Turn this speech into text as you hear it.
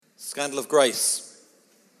Scandal of Grace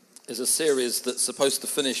is a series that's supposed to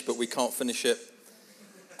finish, but we can't finish it.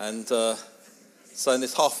 And so in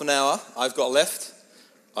this half an hour I've got left,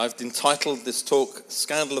 I've entitled this talk,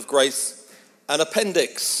 Scandal of Grace, an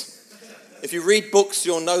appendix. If you read books,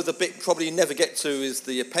 you'll know the bit probably you never get to is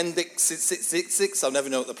the appendix. I'll never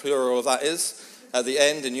know what the plural of that is at the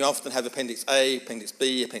end, and you often have appendix A, appendix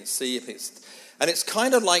B, appendix C, and it's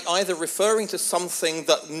kind of like either referring to something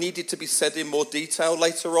that needed to be said in more detail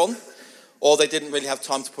later on, or they didn't really have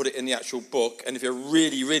time to put it in the actual book. And if you're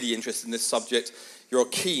really, really interested in this subject, you're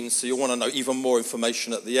keen, so you'll want to know even more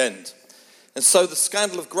information at the end. And so the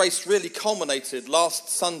Scandal of Grace really culminated last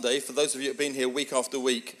Sunday, for those of you who have been here week after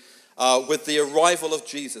week, with the arrival of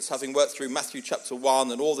Jesus, having worked through Matthew chapter 1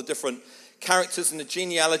 and all the different characters in the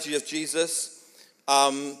genealogy of Jesus,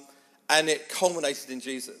 and it culminated in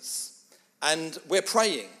Jesus. And we're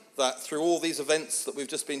praying that through all these events that we've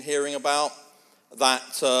just been hearing about,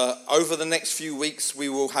 that over the next few weeks we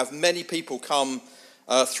will have many people come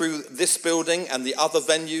through this building and the other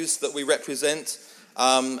venues that we represent,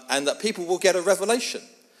 and that people will get a revelation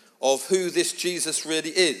of who this Jesus really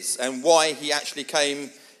is and why he actually came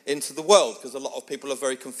into the world, because a lot of people are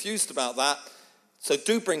very confused about that. So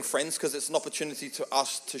do bring friends, because it's an opportunity to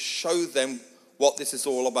us to show them what this is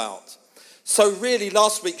all about. So really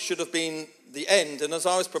last week should have been the end, and as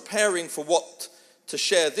I was preparing for what to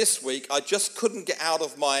share this week, I just couldn't get out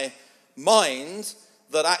of my mind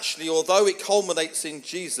that actually, although it culminates in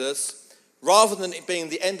Jesus, rather than it being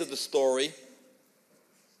the end of the story,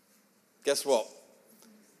 guess what?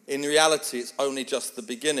 In reality, it's only just the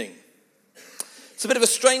beginning. It's a bit of a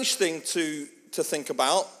strange thing to think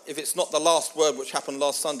about, if it's not the last word which happened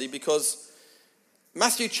last Sunday, because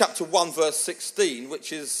Matthew chapter 1 verse 16,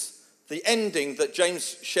 which is the ending that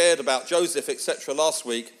James shared about Joseph, etc. last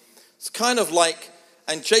week, it's kind of like,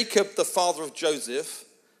 and Jacob, the father of Joseph,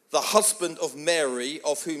 the husband of Mary,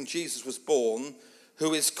 of whom Jesus was born,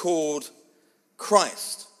 who is called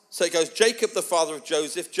Christ. So it goes, Jacob, the father of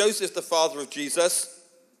Joseph, Joseph, the father of Jesus.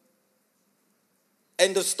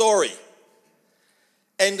 End of story.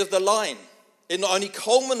 End of the line. It not only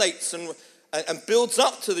culminates and builds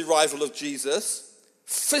up to the arrival of Jesus,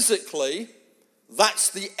 physically, that's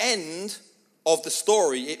the end of the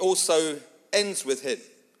story. It also ends with him.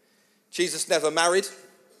 Jesus never married.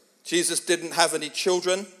 Jesus didn't have any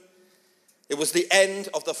children. It was the end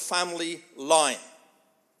of the family line.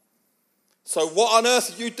 So what on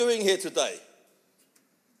earth are you doing here today?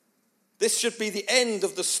 This should be the end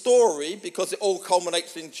of the story, because it all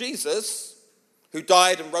culminates in Jesus, who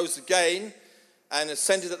died and rose again and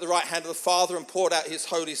ascended at the right hand of the Father and poured out his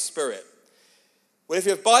Holy Spirit. Well, if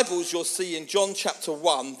you have Bibles, you'll see in John chapter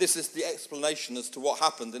 1, this is the explanation as to what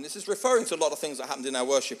happened. And this is referring to a lot of things that happened in our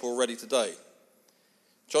worship already today.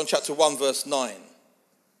 John chapter 1, verse 9.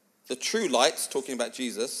 The true light, talking about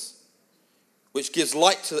Jesus, which gives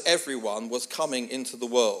light to everyone, was coming into the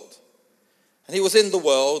world. And he was in the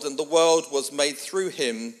world, and the world was made through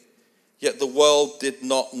him, yet the world did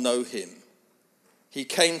not know him. He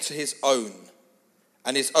came to his own,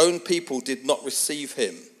 and his own people did not receive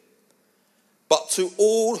him. But to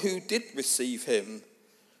all who did receive him,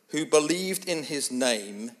 who believed in his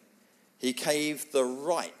name, he gave the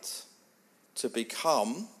right to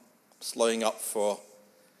become, slowing up for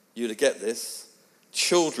you to get this,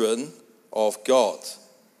 children of God,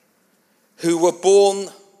 who were born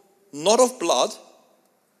not of blood,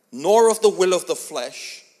 nor of the will of the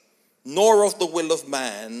flesh, nor of the will of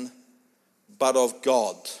man, but of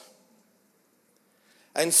God.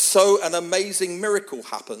 And so an amazing miracle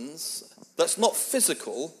happens that's not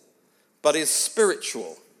physical, but is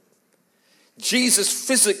spiritual. Jesus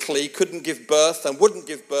physically couldn't give birth and wouldn't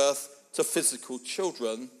give birth to physical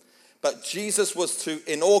children, but Jesus was to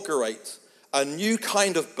inaugurate a new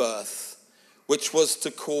kind of birth, which was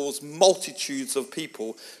to cause multitudes of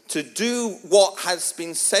people to do what has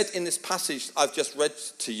been said in this passage I've just read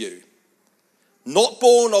to you. Not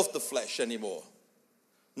born of the flesh anymore.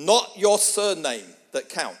 Not your surname that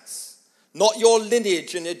counts. Not your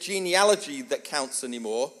lineage and your genealogy that counts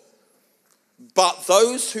anymore. But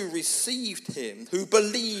those who received him, who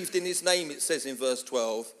believed in his name, it says in verse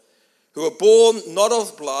 12, who were born not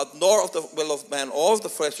of blood, nor of the will of man, or of the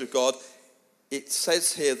flesh of God, it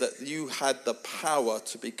says here that you had the power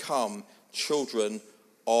to become children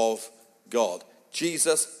of God.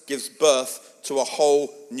 Jesus gives birth to a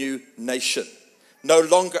whole new nation. No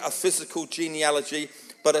longer a physical genealogy,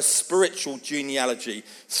 but a spiritual genealogy.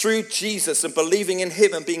 Through Jesus and believing in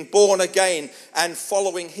him and being born again and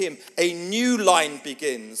following him, a new line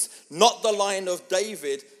begins. Not the line of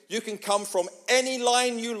David, You can come from any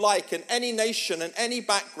line you like and any nation and any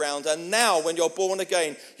background. And now when you're born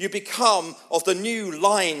again, you become of the new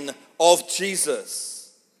line of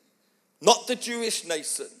Jesus. Not the Jewish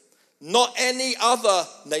nation, not any other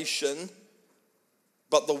nation,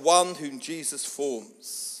 but the one whom Jesus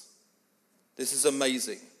forms. This is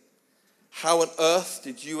amazing. How on earth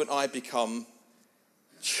did you and I become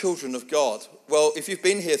children of God? Well, if you've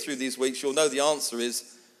been here through these weeks, you'll know the answer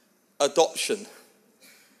is adoption.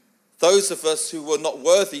 Those of us who were not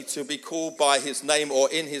worthy to be called by his name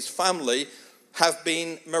or in his family have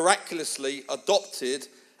been miraculously adopted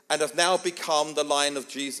and have now become the line of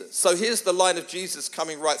Jesus. So here's the line of Jesus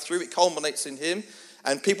coming right through. It culminates in him,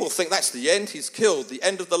 and people think that's the end. He's killed, the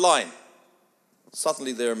end of the line.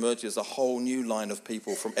 Suddenly there emerges a whole new line of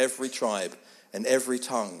people from every tribe and every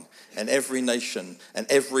tongue and every nation and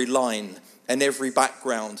every line and every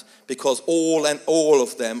background, because all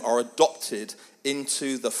of them are adopted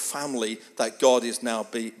into the family that God is now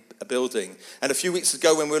building. And a few weeks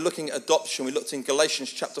ago when we were looking at adoption, we looked in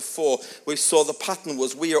Galatians chapter 4. We saw the pattern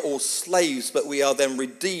was we are all slaves, but we are then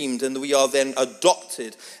redeemed and we are then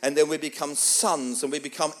adopted, and then we become sons and we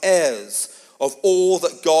become heirs of all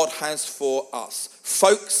that God has for us.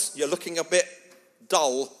 Folks, you're looking a bit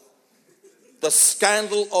dull. The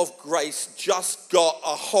scandal of grace just got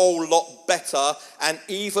a whole lot better and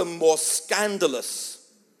even more scandalous.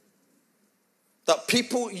 That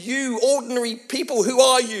people, you, ordinary people, who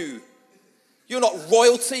are you? You're not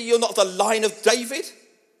royalty, you're not the line of David.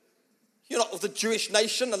 You're not of the Jewish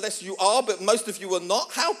nation, unless you are, but most of you are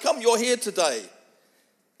not. How come you're here today?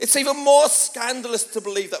 It's even more scandalous to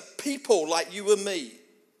believe that people like you and me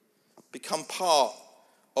become part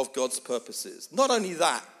of God's purposes. Not only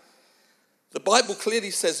that, the Bible clearly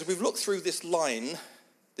says, if we've looked through this line,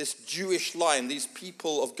 this Jewish line, these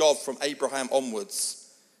people of God from Abraham onwards,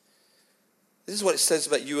 this is what it says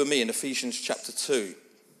about you and me in Ephesians chapter 2,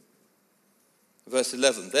 verse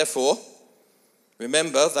 11. Therefore,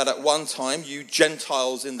 remember that at one time you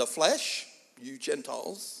Gentiles in the flesh, you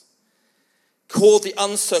Gentiles, called the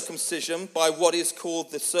uncircumcision by what is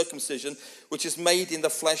called the circumcision, which is made in the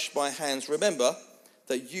flesh by hands. Remember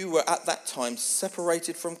that you were at that time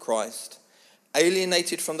separated from Christ,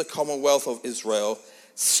 alienated from the commonwealth of Israel,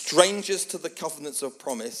 strangers to the covenants of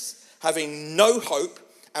promise, having no hope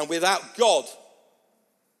and without God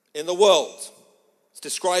in the world. It's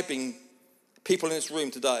describing people in this room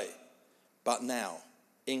today. But now,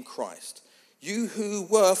 in Christ, you who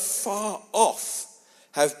were far off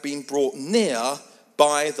have been brought near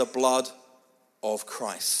by the blood of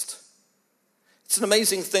Christ. It's an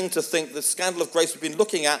amazing thing to think the scandal of grace we've been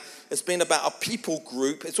looking at has been about a people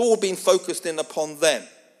group. It's all been focused in upon them.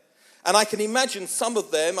 And I can imagine some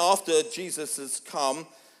of them, after Jesus has come,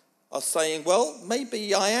 are saying, well,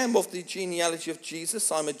 maybe I am of the genealogy of Jesus.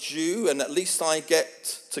 I'm a Jew, and at least I get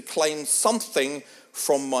to claim something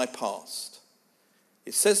from my past.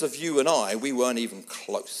 It says of you and I, we weren't even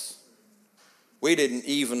close. We didn't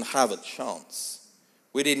even have a chance.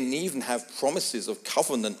 We didn't even have promises of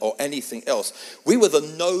covenant or anything else. We were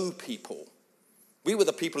the no people. We were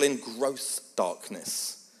the people in gross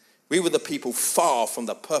darkness. We were the people far from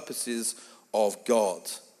the purposes of God.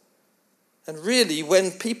 And really, when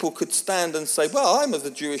people could stand and say, well, I'm of the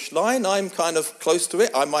Jewish line, I'm kind of close to it,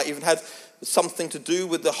 I might even have something to do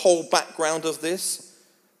with the whole background of this,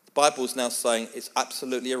 the Bible is now saying it's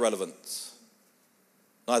absolutely irrelevant.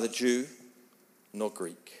 Neither Jew nor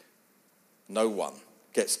Greek. No one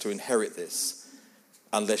gets to inherit this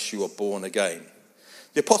unless you are born again.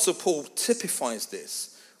 The Apostle Paul typifies this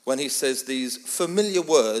when he says these familiar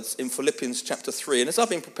words in Philippians chapter 3. And as I've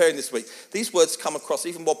been preparing this week, these words come across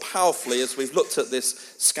even more powerfully as we've looked at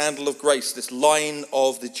this scandal of grace, this line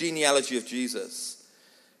of the genealogy of Jesus.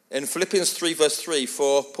 In Philippians 3 verse 3,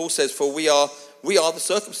 Paul says, for we are the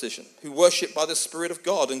circumcision who worship by the Spirit of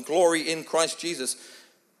God and glory in Christ Jesus,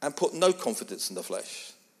 and put no confidence in the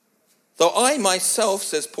flesh. Though I myself,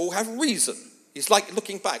 says Paul, have reason. He's like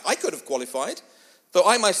looking back. I could have qualified. Though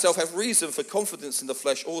I myself have reason for confidence in the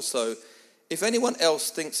flesh also. If anyone else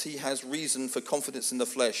thinks he has reason for confidence in the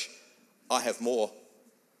flesh, I have more.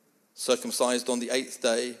 Circumcised on the 8th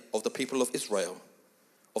day of the people of Israel.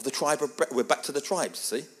 Of the tribe of, we're back to the tribes,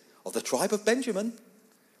 see? Of the tribe of Benjamin.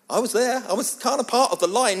 I was there. I was kind of part of the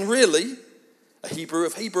line, really. A Hebrew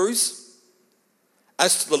of Hebrews.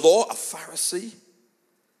 As to the law, a Pharisee.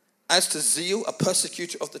 As to zeal, a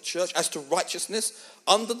persecutor of the church. As to righteousness,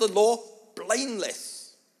 under the law,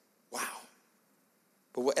 blameless. Wow.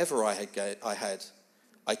 But whatever I had,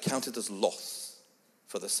 I counted as loss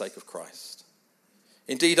for the sake of Christ.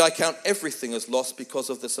 Indeed, I count everything as loss because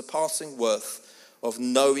of the surpassing worth of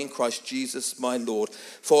knowing Christ Jesus my Lord.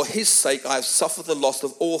 For his sake I have suffered the loss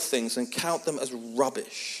of all things and count them as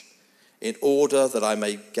rubbish in order that I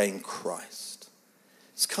may gain Christ.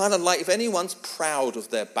 It's kind of like if anyone's proud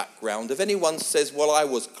of their background, if anyone says, well, I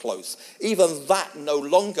was close, even that no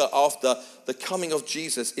longer after the coming of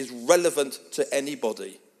Jesus is relevant to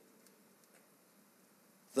anybody.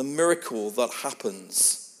 The miracle that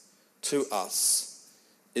happens to us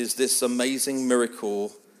is this amazing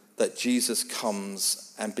miracle that Jesus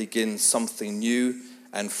comes and begins something new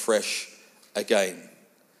and fresh again.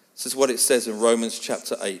 This is what it says in Romans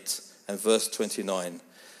chapter 8 and verse 29.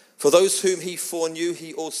 For those whom he foreknew,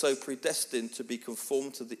 he also predestined to be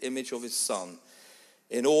conformed to the image of his Son,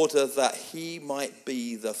 in order that he might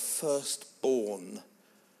be the firstborn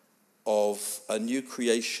of a new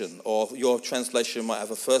creation, or your translation might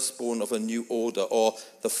have a firstborn of a new order, or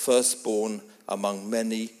the firstborn among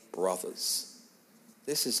many brothers.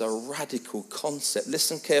 This is a radical concept.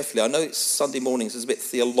 Listen carefully. I know it's Sunday mornings, it's a bit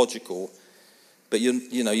theological, but you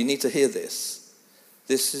need to hear this.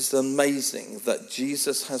 This is amazing that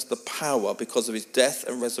Jesus has the power because of his death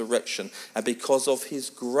and resurrection and because of his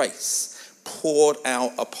grace poured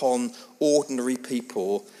out upon ordinary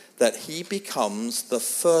people, that he becomes the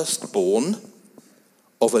firstborn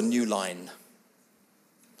of a new line.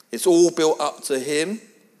 It's all built up to him,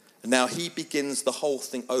 and now he begins the whole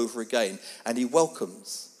thing over again, and he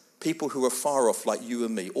welcomes people who are far off like you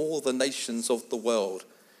and me, all the nations of the world,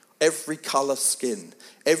 every colour skin,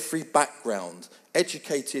 every background,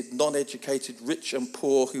 educated, non-educated, rich and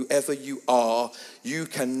poor, whoever you are, you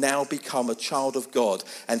can now become a child of God.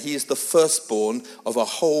 And he is the firstborn of a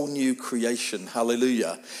whole new creation.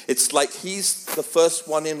 Hallelujah. It's like he's the first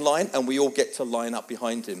one in line and we all get to line up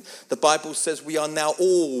behind him. The Bible says we are now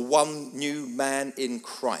all one new man in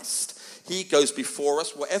Christ. He goes before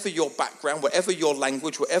us, whatever your background, whatever your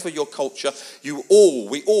language, whatever your culture, we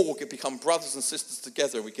all become brothers and sisters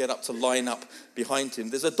together. We get up to line up behind him.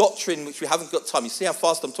 There's a doctrine which we haven't got time. You see how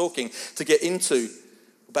fast I'm talking to get into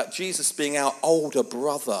about Jesus being our older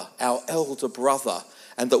brother, our elder brother,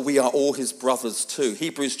 and that we are all his brothers too.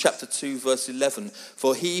 Hebrews chapter 2 verse 11.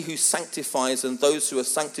 For he who sanctifies and those who are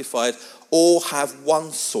sanctified all have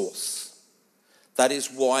one source. That is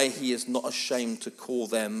why he is not ashamed to call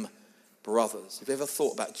them brothers. Have you ever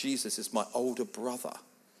thought about Jesus as my older brother?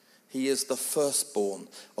 He is the firstborn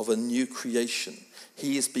of a new creation.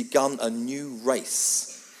 He has begun a new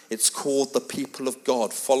race. It's called the people of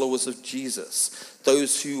God, followers of Jesus,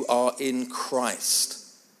 those who are in Christ.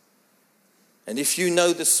 And if you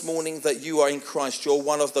know this morning that you are in Christ, you're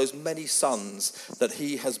one of those many sons that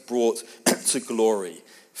he has brought to glory.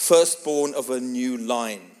 Firstborn of a new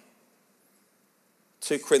line.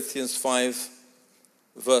 2 Corinthians 5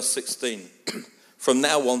 verse 16. From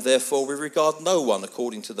now on, therefore, we regard no one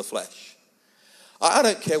according to the flesh. I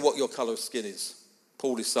don't care what your colour of skin is,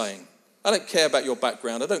 Paul is saying. I don't care about your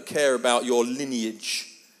background. I don't care about your lineage.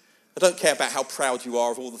 I don't care about how proud you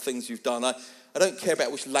are of all the things you've done. I don't care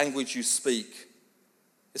about which language you speak.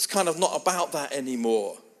 It's kind of not about that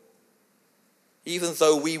anymore. Even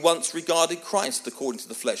though we once regarded Christ according to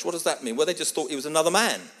the flesh. What does that mean? Well, they just thought he was another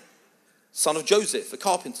man, son of Joseph, the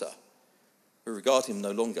carpenter. We regard him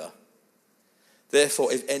no longer.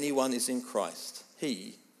 Therefore, if anyone is in Christ,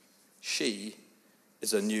 she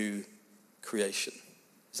is a new creation.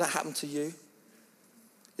 Has that happened to you?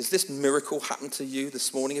 Has this miracle happened to you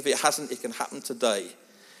this morning? If it hasn't, it can happen today.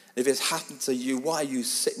 If it's happened to you, why are you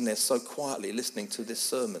sitting there so quietly listening to this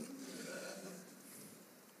sermon?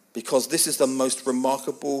 Because this is the most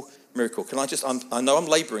remarkable miracle. I know I'm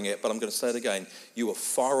labouring it, but I'm going to say it again. You were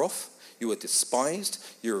far off. You were despised,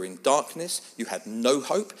 you were in darkness, you had no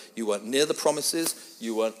hope, you weren't near the promises,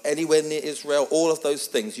 you weren't anywhere near Israel, all of those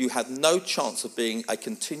things. You had no chance of being a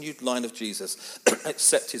continued line of Jesus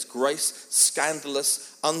except his grace,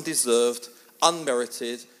 scandalous, undeserved,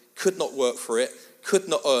 unmerited, could not work for it, could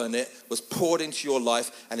not earn it, was poured into your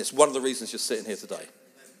life, and it's one of the reasons you're sitting here today.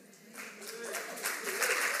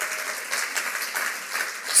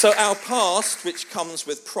 So our past, which comes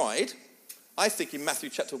with pride, I think in Matthew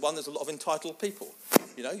chapter 1, there's a lot of entitled people.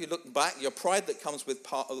 You know, you look back, your pride that comes with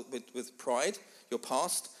pride, your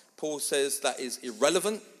past, Paul says that is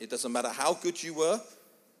irrelevant. It doesn't matter how good you were.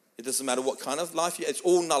 It doesn't matter what kind of life it's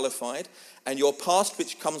all nullified. And your past,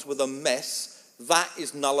 which comes with a mess, that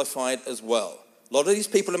is nullified as well. A lot of these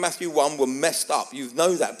people in Matthew 1 were messed up. You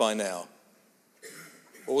know that by now.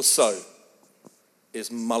 Also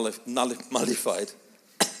is nullified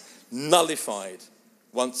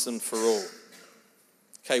once and for all.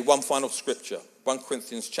 Okay, one final scripture, 1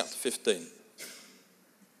 Corinthians chapter 15.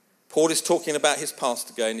 Paul is talking about his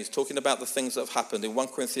past again. He's talking about the things that have happened in 1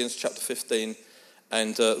 Corinthians chapter 15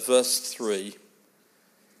 and verse 3.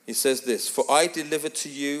 He says this, "For I delivered to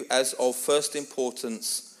you as of first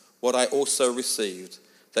importance what I also received,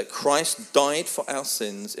 that Christ died for our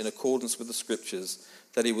sins in accordance with the Scriptures,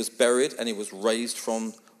 that he was buried and he was raised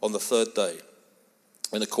on the third day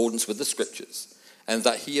in accordance with the Scriptures, and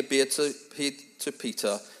that he appeared to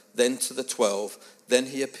Peter, then to the 12, then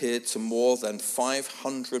he appeared to more than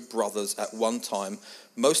 500 brothers at one time,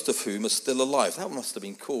 most of whom are still alive." That must have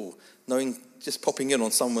been cool, just popping in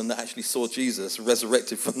on someone that actually saw Jesus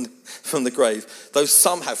resurrected from the grave. "Though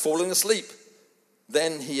some have fallen asleep.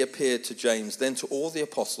 Then he appeared to James, then to all the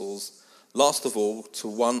apostles. Last of all, to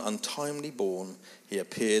one untimely born, he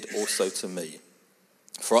appeared also to me.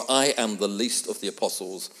 For I am the least of the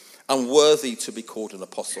apostles, unworthy to be called an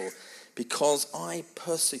apostle, because I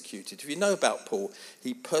persecuted." If you know about Paul,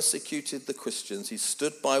 he persecuted the Christians. He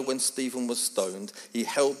stood by when Stephen was stoned. He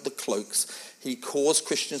held the cloaks. He caused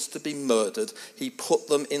Christians to be murdered. He put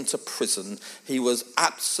them into prison. He was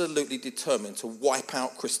absolutely determined to wipe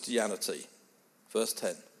out Christianity. Verse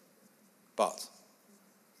 10. "But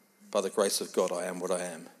by the grace of God I am what I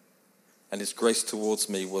am. And his grace towards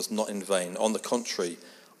me was not in vain. On the contrary,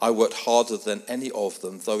 I worked harder than any of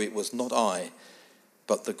them, though it was not I,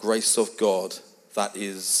 but the grace of God that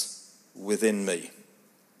is within me."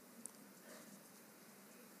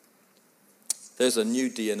 There's a new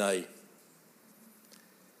DNA,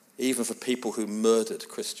 even for people who murdered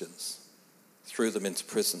Christians, threw them into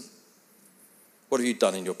prison. What have you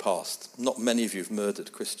done in your past? Not many of you have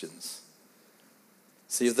murdered Christians.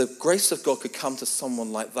 See, if the grace of God could come to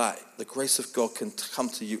someone like that, the grace of God can come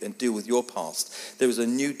to you and deal with your past. There is a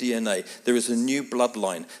new DNA. There is a new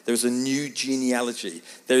bloodline. There is a new genealogy.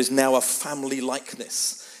 There is now a family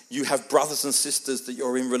likeness. You have brothers and sisters that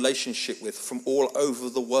you're in relationship with from all over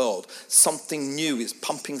the world. Something new is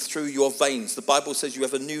pumping through your veins. The Bible says you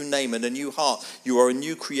have a new name and a new heart. You are a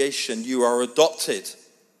new creation. You are adopted.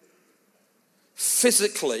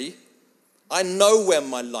 Physically, I know where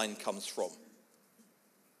my line comes from.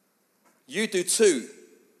 You do too.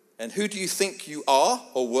 And who do you think you are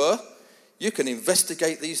or were? You can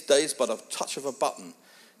investigate these days by the touch of a button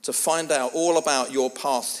to find out all about your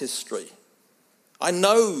past history. I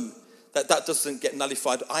know that doesn't get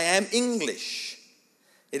nullified. I am English.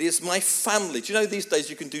 It is my family. Do you know these days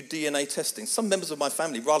you can do DNA testing? Some members of my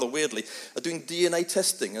family, rather weirdly, are doing DNA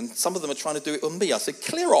testing, and some of them are trying to do it on me. I said,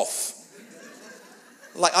 clear off.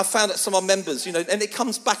 Like I found that some of our members, and it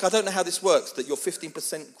comes back, I don't know how this works, that you're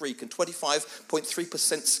 15% Greek and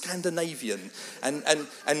 25.3% Scandinavian and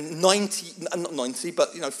 90, not 90,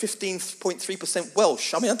 but 15.3%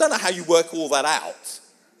 Welsh. I mean, I don't know how you work all that out.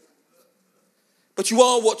 But you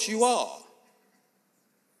are what you are.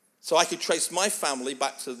 So I could trace my family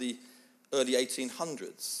back to the early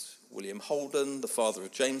 1800s. William Holden, the father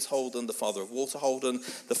of James Holden, the father of Walter Holden,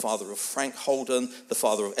 the father of Frank Holden, the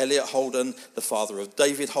father of Elliot Holden, the father of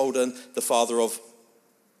David Holden, the father of...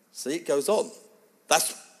 See, it goes on.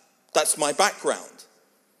 That's my background.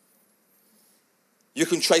 You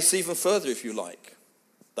can trace even further if you like.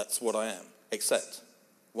 That's what I am. Except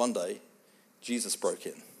one day, Jesus broke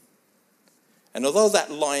in. And although that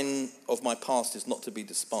line of my past is not to be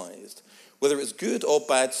despised, whether it's good or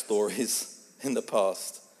bad stories in the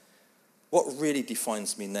past, what really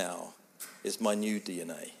defines me now is my new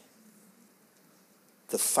DNA.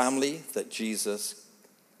 The family that Jesus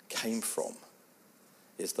came from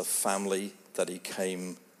is the family that he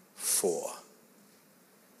came for.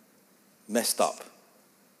 Messed up,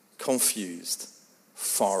 confused,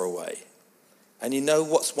 far away. And you know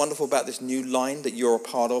what's wonderful about this new line that you're a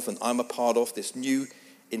part of and I'm a part of, this new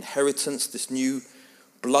inheritance, this new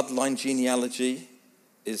bloodline genealogy,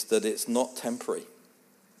 is that it's not temporary.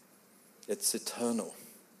 It's eternal.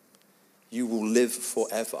 You will live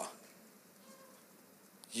forever.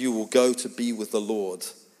 You will go to be with the Lord.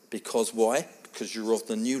 Because why? Because you're of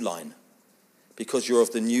the new line. Because you're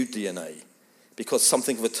of the new DNA. Because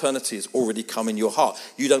something of eternity has already come in your heart.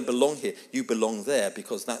 You don't belong here. You belong there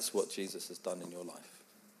because that's what Jesus has done in your life.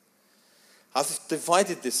 I've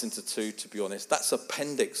divided this into two, to be honest. That's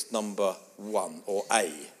appendix number 1, or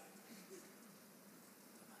A.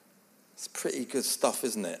 It's pretty good stuff,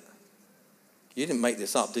 isn't it? You didn't make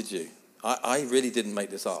this up, did you? I really didn't make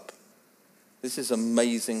this up. This is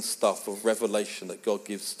amazing stuff of revelation that God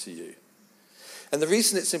gives to you. And the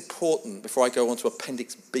reason it's important, before I go on to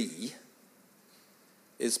Appendix B,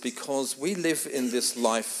 is because we live in this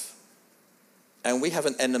life and we have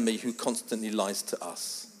an enemy who constantly lies to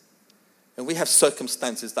us. And we have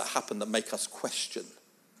circumstances that happen that make us question.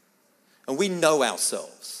 And we know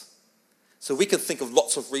ourselves. So we can think of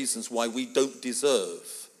lots of reasons why we don't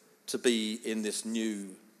deserve to be in this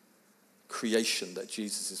new creation that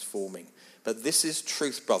Jesus is forming. But this is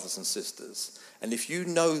truth, brothers and sisters. And if you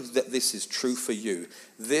know that this is true for you,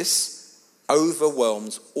 this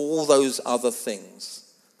overwhelms all those other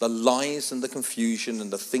things. The lies and the confusion and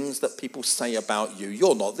the things that people say about you.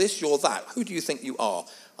 You're not this, you're that. Who do you think you are?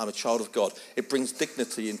 I'm a child of God. It brings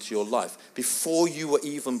dignity into your life. Before you were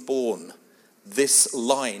even born, this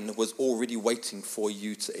line was already waiting for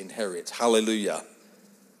you to inherit. Hallelujah.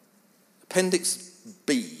 Appendix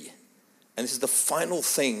B. And this is the final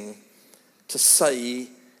thing to say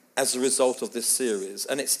as a result of this series.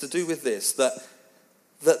 And it's to do with this, that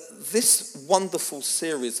this wonderful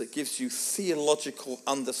series that gives you theological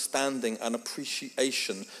understanding and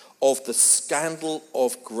appreciation of the scandal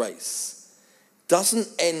of grace doesn't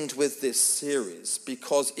end with this series,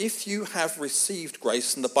 because if you have received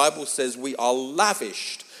grace, and the Bible says we are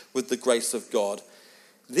lavished with the grace of God,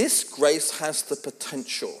 this grace has the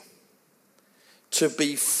potential to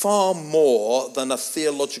be far more than a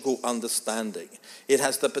theological understanding. It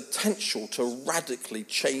has the potential to radically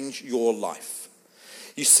change your life.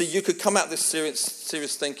 You see, you could come out this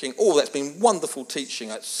series thinking, oh, that's been wonderful teaching.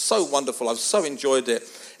 It's so wonderful. I've so enjoyed it.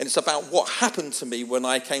 And it's about what happened to me when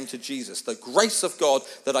I came to Jesus. The grace of God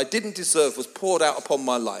that I didn't deserve was poured out upon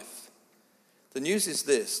my life. The news is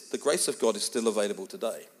this: the grace of God is still available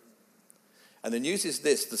today. And the news is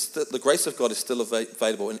this: the grace of God is still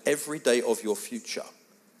available in every day of your future.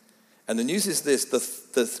 And the news is this: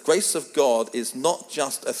 the grace of God is not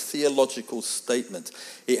just a theological statement.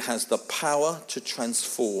 It has the power to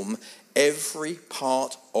transform every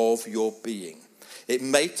part of your being. It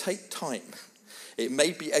may take time. It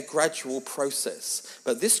may be a gradual process.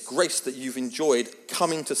 But this grace that you've enjoyed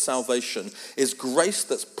coming to salvation is grace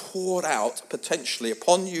that's poured out potentially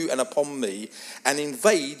upon you and upon me and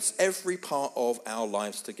invades every part of our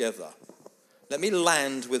lives together. Let me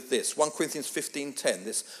land with this. 1 Corinthians 15:10,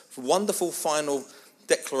 this wonderful final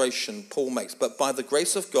declaration Paul makes. But by the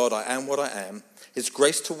grace of God, I am what I am. His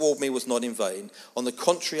grace toward me was not in vain. On the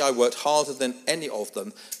contrary, I worked harder than any of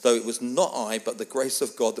them, though it was not I, but the grace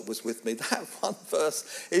of God that was with me. That one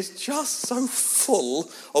verse is just so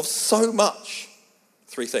full of so much.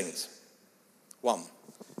 3 things. 1,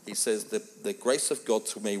 he says, the grace of God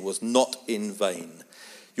to me was not in vain.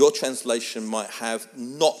 Your translation might have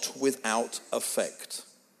not without effect.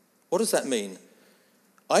 What does that mean?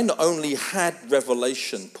 I not only had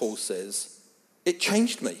revelation, Paul says, it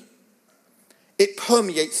changed me. It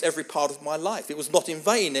permeates every part of my life. It was not in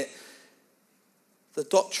vain. The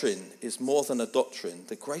doctrine is more than a doctrine.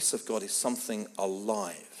 The grace of God is something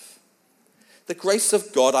alive. The grace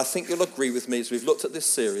of God, I think you'll agree with me as we've looked at this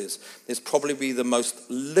series, is probably the most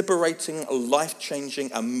liberating,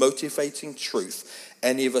 life-changing and motivating truth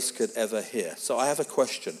any of us could ever hear. So I have a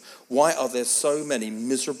question. Why are there so many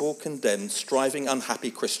miserable, condemned, striving, unhappy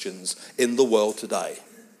Christians in the world today?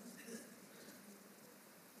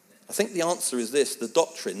 I think the answer is this: the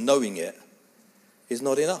doctrine, knowing it, is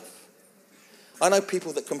not enough. I know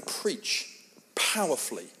people that can preach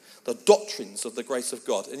powerfully the doctrines of the grace of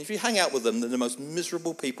God, and if you hang out with them, they're the most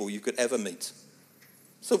miserable people you could ever meet.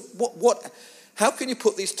 So how can you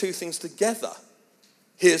put these two things together?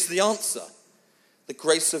 Here's the answer. The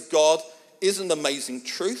grace of God is an amazing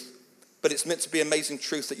truth, but it's meant to be amazing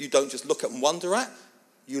truth that you don't just look at and wonder at.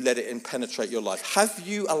 You let it penetrate your life.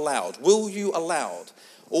 Will you allow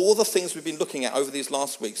all the things we've been looking at over these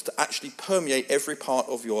last weeks to actually permeate every part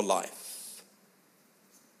of your life?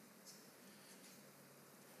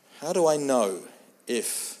 How do I know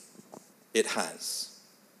if it has?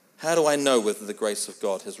 How do I know whether the grace of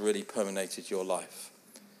God has really permeated your life?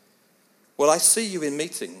 Well, I see you in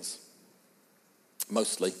meetings,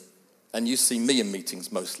 mostly, and you see me in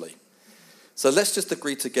meetings mostly. So let's just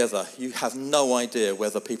agree together, you have no idea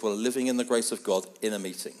whether people are living in the grace of God in a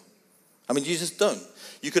meeting. I mean, you just don't.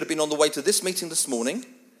 You could have been on the way to this meeting this morning,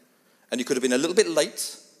 and you could have been a little bit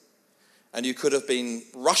late, and you could have been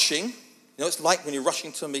rushing. You know, it's like when you're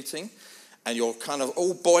rushing to a meeting, and you're kind of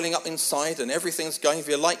all boiling up inside, and everything's going. If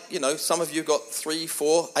you're like, some of you got 3,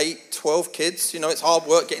 4, 8, 12 kids. It's hard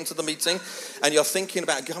work getting to the meeting, and you're thinking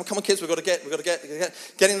about, come on, kids, we've got to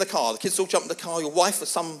get in the car. The kids all jump in the car. Your wife, for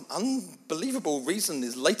some unbelievable reason,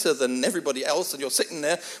 is later than everybody else, and you're sitting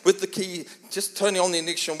there with the key, just turning on the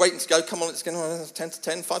ignition, waiting to go. Come on, it's going 10 to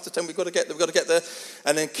 10, 5 to 10. We've got to get there.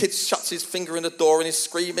 And then kid shuts his finger in the door and he's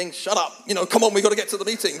screaming, "Shut up! Come on, we've got to get to the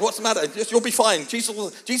meeting. What's the matter? You'll be fine. Jesus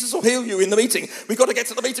will heal you in the meeting. We've got to get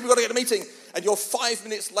to the meeting. We've got to get to the meeting." And you're 5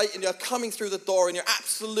 minutes late and you're coming through the door and you're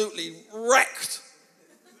absolutely wrecked.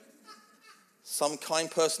 Some kind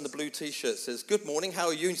person in the blue t-shirt says, "Good morning, how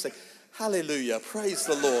are you?" And you say, "Hallelujah, praise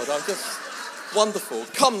the Lord. I'm just wonderful.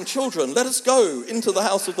 Come, children, let us go into the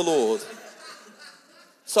house of the Lord."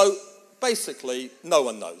 So basically, no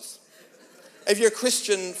one knows. If you're a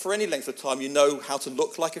Christian for any length of time, you know how to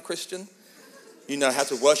look like a Christian. You know how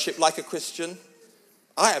to worship like a Christian.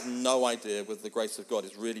 I have no idea whether the grace of God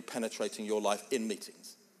is really penetrating your life in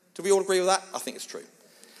meetings. Do we all agree with that? I think it's true.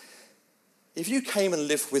 If you came and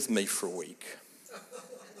lived with me for a week,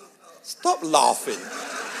 stop laughing.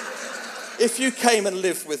 If you came and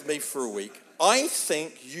lived with me for a week, I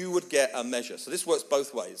think you would get a measure. So this works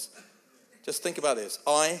both ways. Just think about this.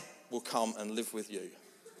 I will come and live with you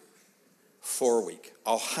for a week.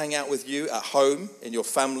 I'll hang out with you at home, in your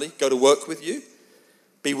family, go to work with you,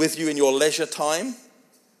 be with you in your leisure time.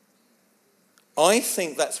 I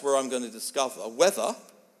think that's where I'm going to discover whether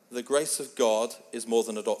the grace of God is more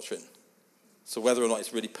than a doctrine. So whether or not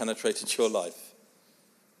it's really penetrated your life.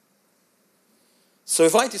 So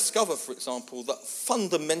if I discover, for example, that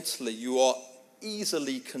fundamentally you are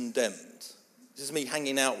easily condemned, this is me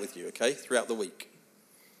hanging out with you, okay, throughout the week,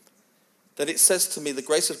 then it says to me the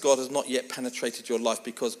grace of God has not yet penetrated your life,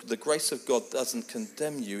 because the grace of God doesn't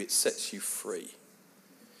condemn you, it sets you free.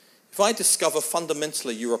 If I discover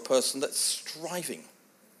fundamentally you're a person that's striving,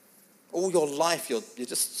 all your life you're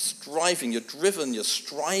just striving, you're driven, you're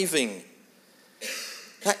striving,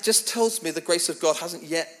 that just tells me the grace of God hasn't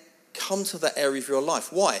yet come to that area of your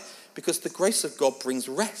life. Why? Because the grace of God brings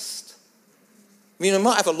rest. I mean, you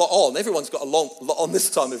might have a lot on. Everyone's got a lot on this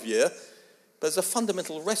time of year. But there's a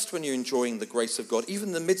fundamental rest when you're enjoying the grace of God, even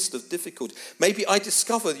in the midst of difficulty. Maybe I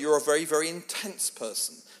discover you're a very, very intense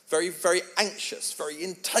person. Very, very anxious, very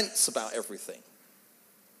intense about everything.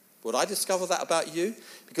 Would I discover that about you?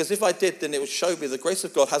 Because if I did, then it would show me the grace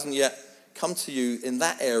of God hasn't yet come to you in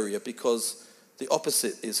that area, because the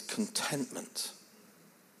opposite is contentment.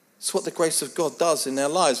 It's what the grace of God does in our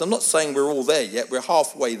lives. I'm not saying we're all there yet. We're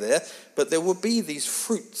halfway there. But there will be these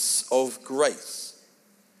fruits of grace.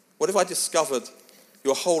 What if I discovered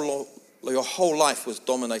your whole life was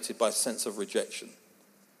dominated by a sense of rejection?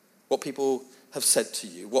 What people have said to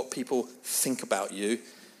you, what people think about you.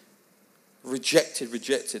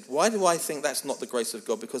 Rejected. Why do I think that's not the grace of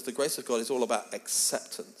God? Because the grace of God is all about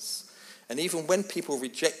acceptance. And even when people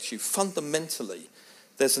reject you, fundamentally,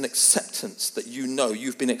 there's an acceptance that you know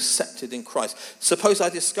you've been accepted in Christ. Suppose I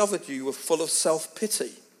discovered you were full of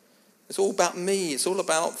self-pity. It's all about me. It's all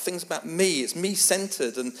about things about me. It's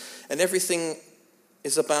me-centered, and everything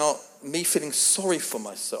is about me feeling sorry for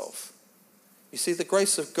myself. You see, the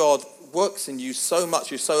grace of God works in you so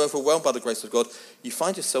much, you're so overwhelmed by the grace of God, you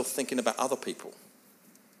find yourself thinking about other people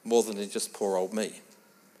more than just poor old me.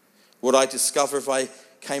 Would I discover if I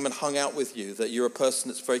came and hung out with you that you're a person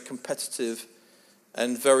that's very competitive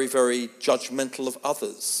and very, very judgmental of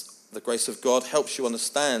others? The grace of God helps you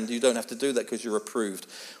understand you don't have to do that because you're approved.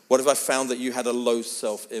 What if I found that you had a low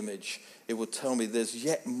self-image? It would tell me there's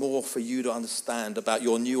yet more for you to understand about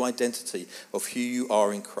your new identity of who you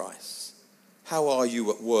are in Christ. How are you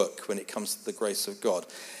at work when it comes to the grace of God?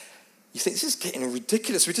 You think, this is getting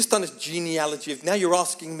ridiculous. We've just done this genealogy of, now you're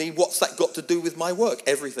asking me, what's that got to do with my work?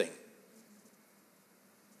 Everything.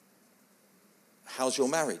 How's your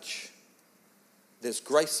marriage? There's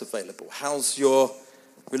grace available. How's your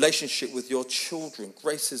relationship with your children?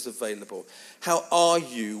 Grace is available. How are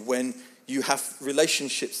you when you have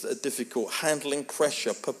relationships that are difficult, handling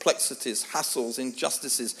pressure, perplexities, hassles,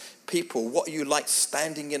 injustices, people? What are you like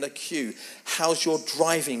standing in a queue? How's your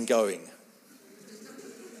driving going?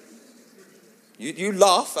 You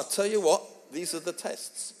laugh, I tell you what, these are the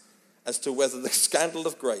tests as to whether the scandal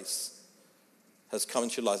of grace has come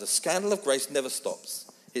into your life. The scandal of grace never stops.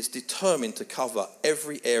 It's determined to cover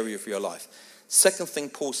every area of your life. Second thing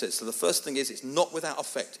Paul says, so the first thing is it's not without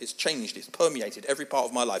effect. It's changed, it's permeated every part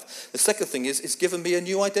of my life. The second thing is it's given me a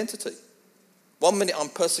new identity. 1 minute I'm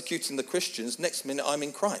persecuting the Christians, next minute I'm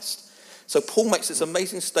in Christ. So Paul makes this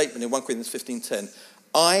amazing statement in 1 Corinthians 15:10.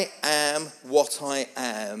 I am what I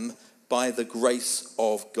am by the grace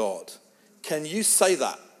of God. Can you say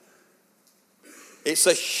that? It's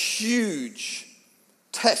a huge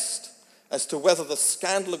test as to whether the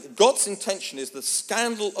scandal of God's intention is the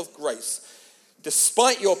scandal of grace.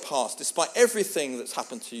 Despite your past, despite everything that's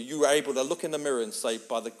happened to you, you are able to look in the mirror and say,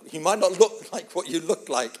 he might not look like what you look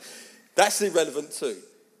like. That's irrelevant too.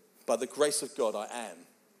 By the grace of God, I am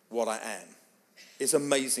what I am. It's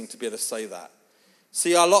amazing to be able to say that.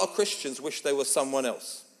 See, a lot of Christians wish they were someone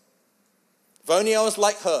else. If only I was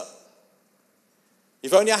like her.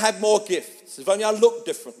 If only I had more gifts. If only I looked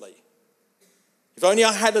differently. If only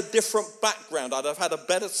I had a different background, I'd have had a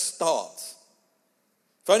better start.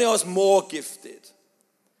 If only I was more gifted.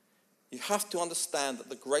 You have to understand that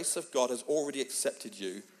the grace of God has already accepted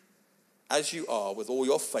you as you are, with all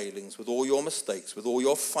your failings, with all your mistakes, with all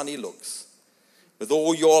your funny looks, with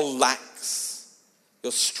all your lacks,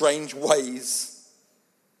 your strange ways,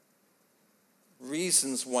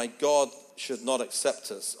 reasons why God should not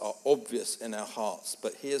accept us are obvious in our hearts.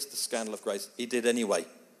 But here's the scandal of grace. He did anyway.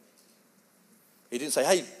 He didn't say,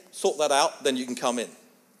 hey, sort that out, then you can come in.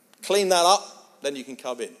 Clean that up, then you can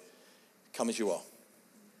come in. Come as you are.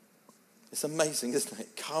 It's amazing, isn't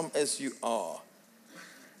it? Come as you are.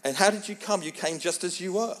 And how did you come? You came just as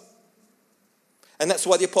you were. And that's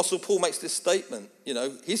why the Apostle Paul makes this statement. You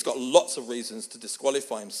know, he's got lots of reasons to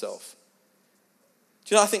disqualify himself.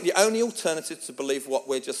 Do you know, I think the only alternative to believe what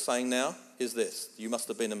we're just saying now is this. You must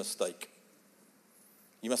have been a mistake.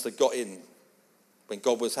 You must have got in when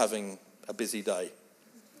God was having a busy day.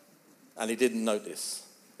 And he didn't notice.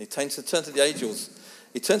 He turned to the angels.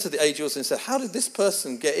 He turned to the angels and said, how did this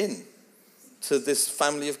person get in to this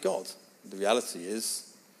family of God? The reality is,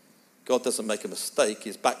 God doesn't make a mistake.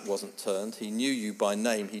 His back wasn't turned. He knew you by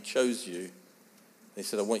name. He chose you. And he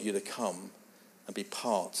said, I want you to come and be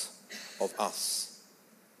part of us.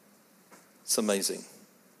 It's amazing.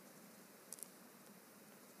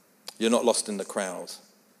 You're not lost in the crowd.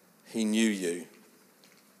 He knew you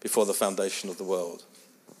before the foundation of the world.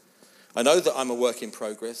 I know that I'm a work in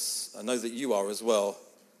progress. I know that you are as well.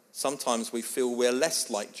 Sometimes we feel we're less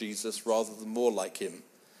like Jesus rather than more like him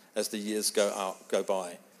as the years go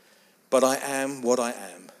by. But I am what I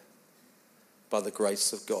am by the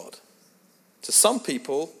grace of God. To some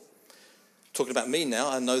people, talking about me now,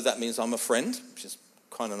 I know that means I'm a friend, which is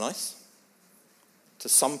kind of nice. To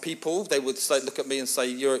some people, they would say, look at me and say,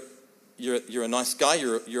 you're a nice guy,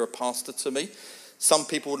 you're a pastor to me. Some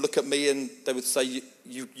people would look at me and they would say,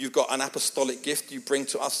 you've got an apostolic gift you bring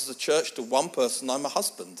to us as a church. To one person, I'm a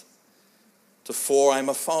husband. To 4, I'm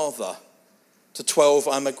a father. To 12,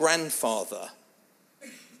 I'm a grandfather.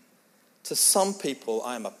 To some people,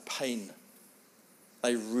 I am a pain.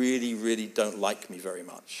 They really, really don't like me very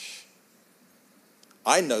much.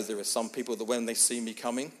 I know there are some people that when they see me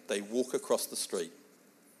coming, they walk across the street.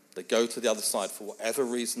 They go to the other side for whatever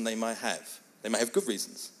reason they might have. They may have good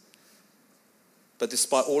reasons. But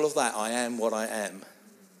despite all of that, I am what I am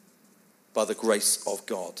by the grace of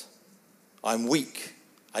God. I'm weak.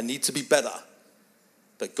 I need to be better.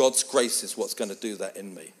 But God's grace is what's going to do that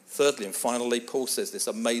in me. Thirdly and finally, Paul says this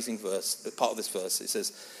amazing verse, part of this verse, it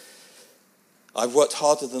says, I've worked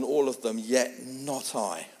harder than all of them, yet not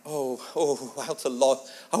I. Oh, how to love.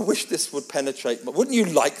 I wish this would penetrate. But wouldn't you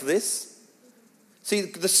like this? See,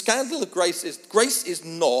 the scandal of grace is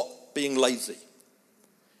not being lazy.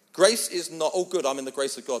 Grace is not, oh good, I'm in the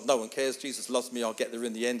grace of God. No one cares. Jesus loves me. I'll get there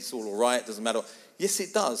in the end. It's all right. It doesn't matter. Yes,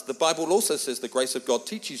 it does. The Bible also says the grace of God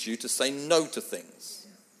teaches you to say no to things.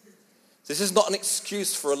 This is not an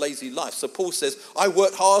excuse for a lazy life. So Paul says, I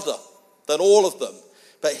worked harder than all of them.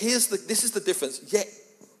 But this is the difference. Yet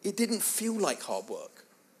it didn't feel like hard work.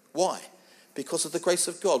 Why? Because of the grace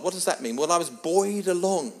of God. What does that mean? Well, I was buoyed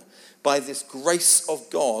along by this grace of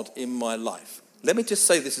God in my life. Let me just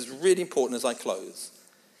say this is really important as I close.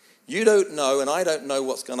 You don't know and I don't know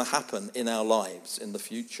what's going to happen in our lives in the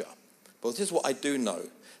future. But this is what I do know.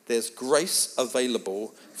 There's grace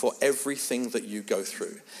available for everything that you go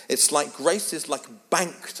through. It's like grace is like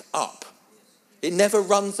banked up. It never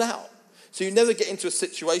runs out. So you never get into a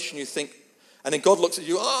situation you think, and then God looks at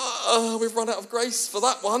you, we've run out of grace for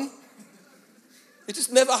that one. It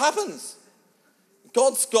just never happens.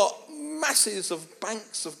 God's got masses of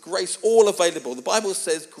banks of grace all available. The Bible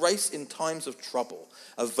says grace in times of trouble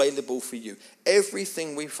available for you.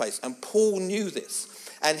 Everything we face. And Paul knew this.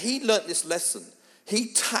 And he learnt this lesson.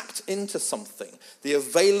 He tapped into something. The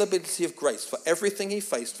availability of grace for everything he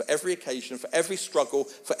faced, for every occasion, for every struggle,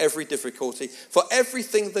 for every difficulty, for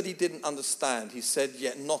everything that he didn't understand. He said,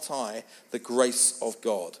 yet not I, the grace of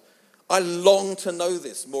God. I long to know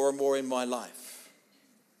this more and more in my life.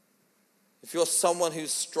 If you're someone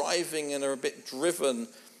who's striving and are a bit driven,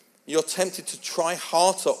 you're tempted to try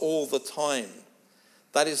harder all the time.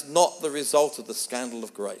 That is not the result of the scandal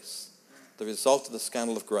of grace. The result of the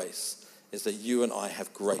scandal of grace is that you and I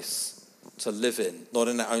have grace to live in, not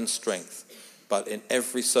in our own strength, but in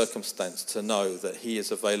every circumstance to know that he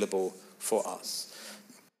is available for us.